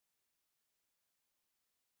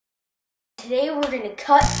Today we're gonna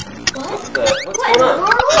cut. What's going on?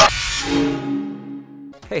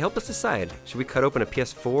 Hey, help us decide. Should we cut open a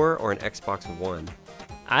PS4 or an Xbox One?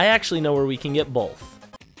 I actually know where we can get both.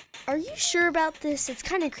 Are you sure about this? It's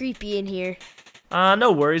kind of creepy in here.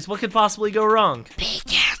 No worries. What could possibly go wrong? Be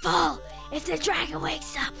careful! If the dragon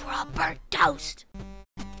wakes up, we're all burnt toast.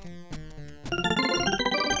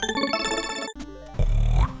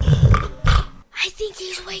 I think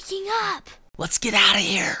he's waking up. Let's get out of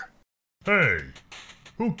here. Hey,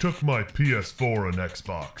 who took my PS4 and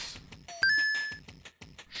Xbox?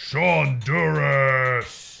 Shonduras!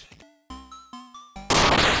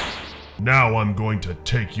 Now I'm going to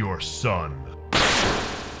take your son.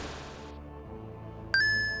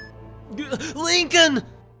 Lincoln!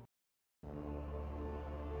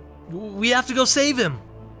 We have to go save him.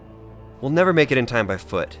 We'll never make it in time by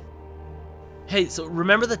foot. Hey, so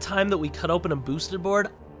remember the time that we cut open a booster board?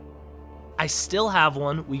 I still have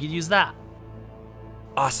one. We could use that.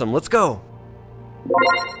 Awesome, let's go!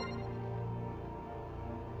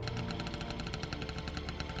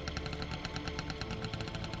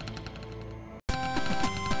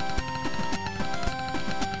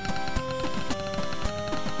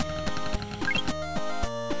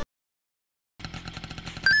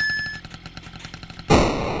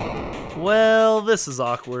 Well, this is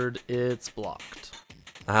awkward. It's blocked.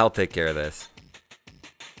 I'll take care of this.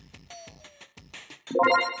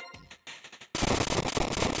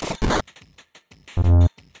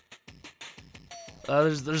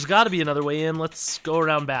 There's got to be another way in. Let's go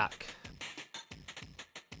around back.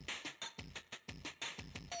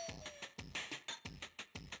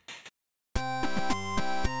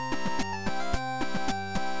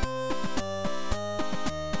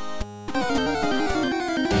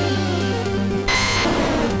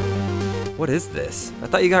 What is this? I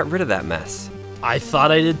thought you got rid of that mess. I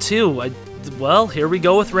thought I did too. Well, here we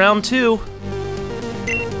go with round 2.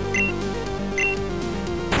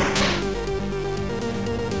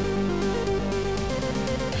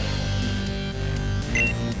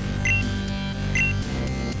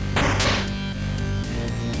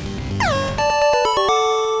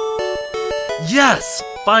 Yes!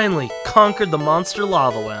 Finally conquered the monster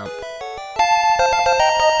lava lamp.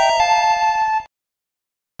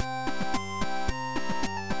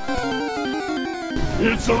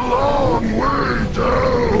 It's a long way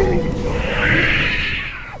down!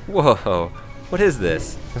 Whoa, what is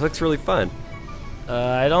this? It looks really fun.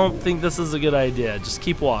 I don't think this is a good idea. Just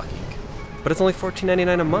keep walking. But it's only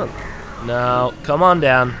 $14.99 a month. No, come on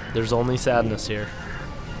down. There's only sadness here.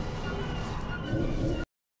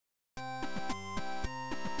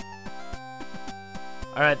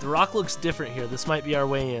 Alright, the rock looks different here. This might be our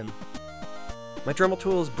way in. My Dremel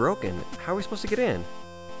tool is broken. How are we supposed to get in?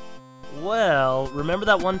 Well, remember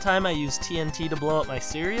that one time I used TNT to blow up my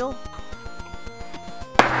cereal?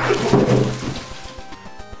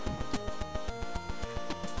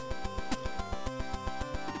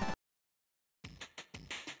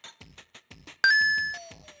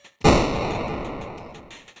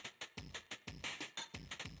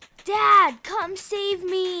 Dad, come save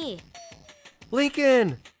me!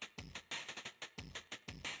 Lincoln!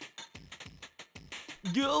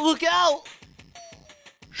 Look out!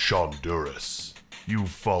 Shonduras, you've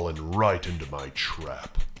fallen right into my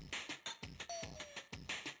trap.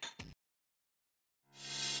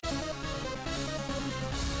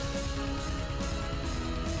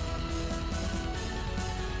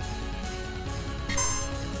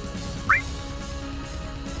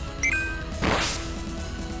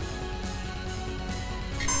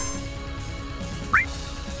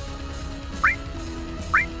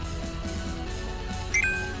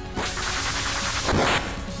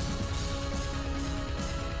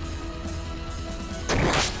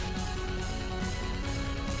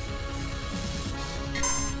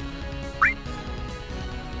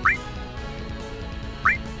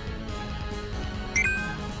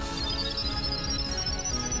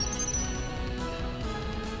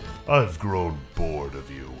 I've grown bored of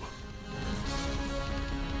you.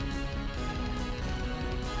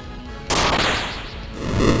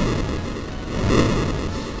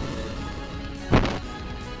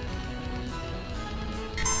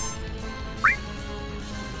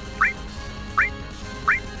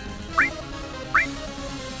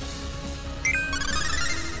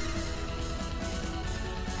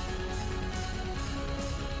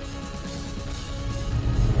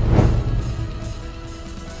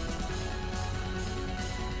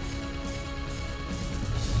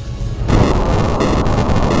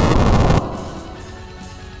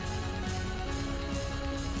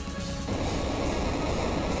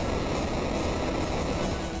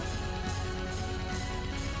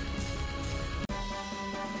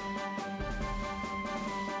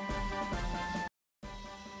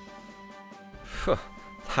 Phew,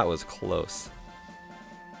 that was close.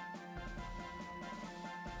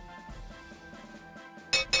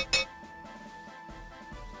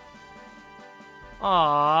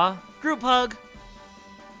 Aww, group hug.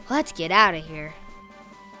 Let's get out of here.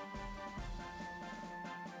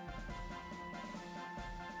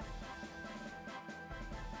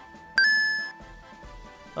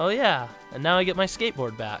 Oh yeah, and now I get my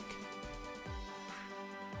skateboard back.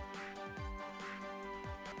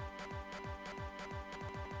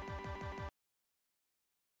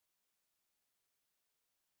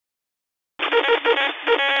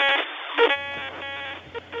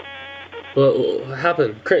 What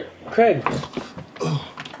happened? Craig!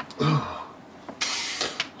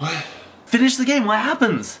 What? Finish the game, what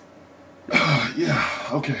happens? Yeah,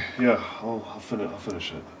 okay, yeah, I'll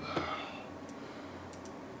finish it.